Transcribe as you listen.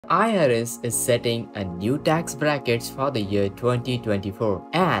IRS is setting a new tax brackets for the year 2024,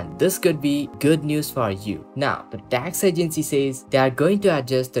 and this could be good news for you. Now, the tax agency says they are going to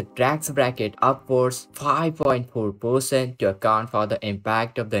adjust the tax bracket upwards 5.4% to account for the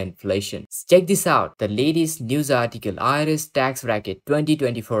impact of the inflation. Check this out, the latest news article, IRS tax bracket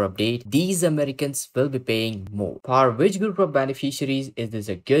 2024 update. These Americans will be paying more. For which group of beneficiaries is this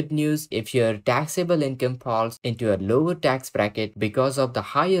a good news? If your taxable income falls into a lower tax bracket because of the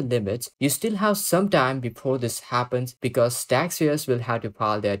higher limits, you still have some time before this happens because taxpayers will have to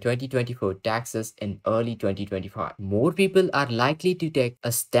file their 2024 taxes in early 2025. More people are likely to take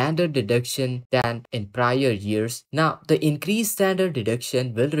a standard deduction than in prior years. Now, the increased standard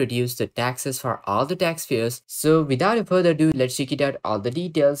deduction will reduce the taxes for all the taxpayers. So without further ado, let's check it out all the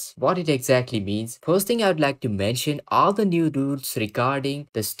details, what it exactly means. First thing I would like to mention all the new rules regarding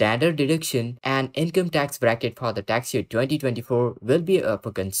the standard deduction and income tax bracket for the tax year 2024 will be of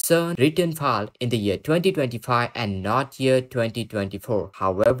a concern return filed in the year 2025 and not year 2024.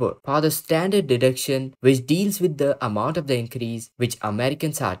 However, for the standard deduction, which deals with the amount of the increase which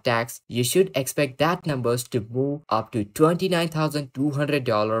Americans are taxed, you should expect that numbers to move up to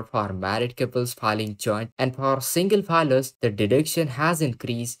 $29,200 for married couples filing joint, and for single filers, the deduction has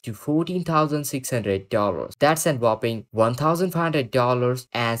increased to $14,600. That's a whopping $1,500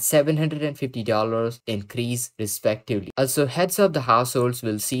 and $750 increase respectively. Also, heads of the households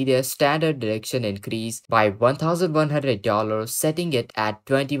will see their standard deduction increase by $1,100, setting it at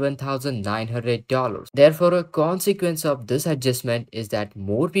 $21,900. Therefore, a consequence of this adjustment is that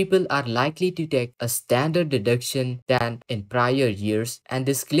more people are likely to take a standard deduction than in prior years, and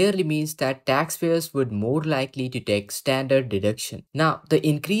this clearly means that taxpayers would more likely to take standard deduction. Now, the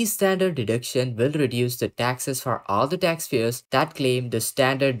increased standard deduction will reduce the taxes for all the taxpayers that claim the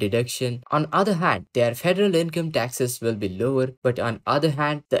standard deduction. On other hand, their federal income taxes will be lower, but on other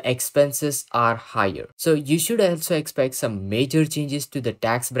hand, the expenses are higher. So you should also expect some major changes to the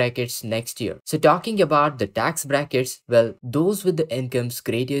tax brackets next year. So talking about the tax brackets, well, those with the incomes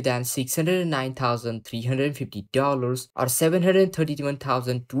greater than $609,350 or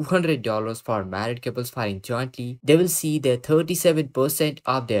 $731,200 for married couples filing jointly, they will see their 37%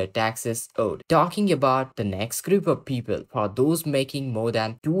 of their taxes owed. Talking about the next group of people, for those making more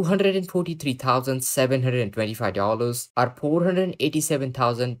than $243,725 or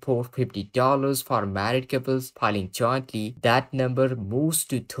 $487,450 for married couples filing jointly, that number moves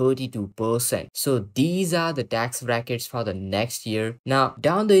to 32%. So these are the tax brackets for the next year. Now,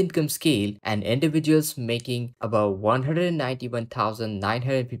 down the income scale, and individuals making about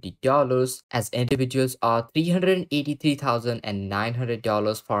 $191,950 as individuals or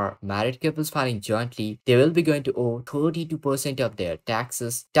 $383,900 for married couples filing jointly, they will be going to owe 32% of their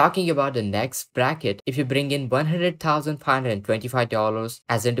taxes. Talking about the next bracket, if you bring in $100,525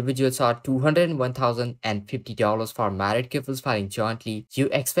 as individuals or $201,050 for married couples filing jointly, you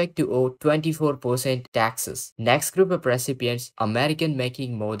expect to owe 24% taxes. Next group of recipients, American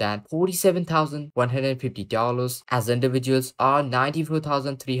making more than $47,150 as individuals or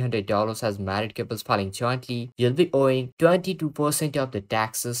 $94,300 as married couples filing jointly, you'll be owing 22% of the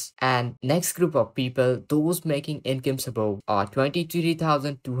taxes. And next group of people, those making incomes above or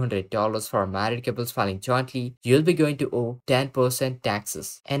 $23,200 for married couples filing jointly, you'll be going to owe 10%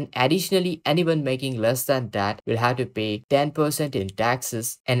 taxes. And additionally, anyone making less than that will have to pay 10% in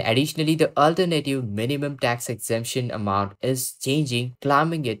taxes. And additionally, the alternative minimum tax exemption amount is changing,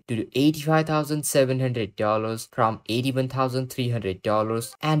 climbing it to $85,700 from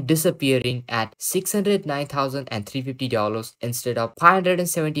 $81,300 and disappearing at $609,350 instead of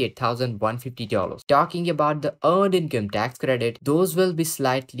 $578,150. Talking about the earned income tax credit, those will be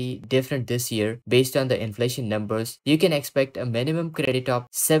slightly different this year based on the inflation numbers. You can expect a minimum credit of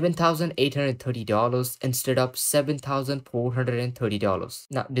 $7,830 instead of $7,430.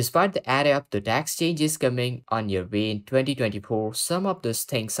 Now, despite the array of the tax changes coming on your way in 2024, some of those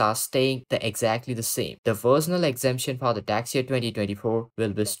things are staying exactly the same. The personal exemption for the tax year 2024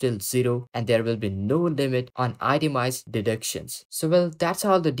 will be still zero, and there will be no limit on itemized deductions. So well, that's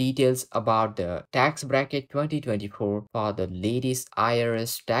all the details about the tax bracket 2024 for the latest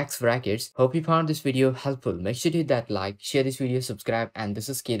IRS tax brackets. Hope you found this video helpful. Make sure to hit that like, share this video, subscribe, and this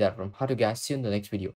is Kedar from How to Guys. See you in the next video.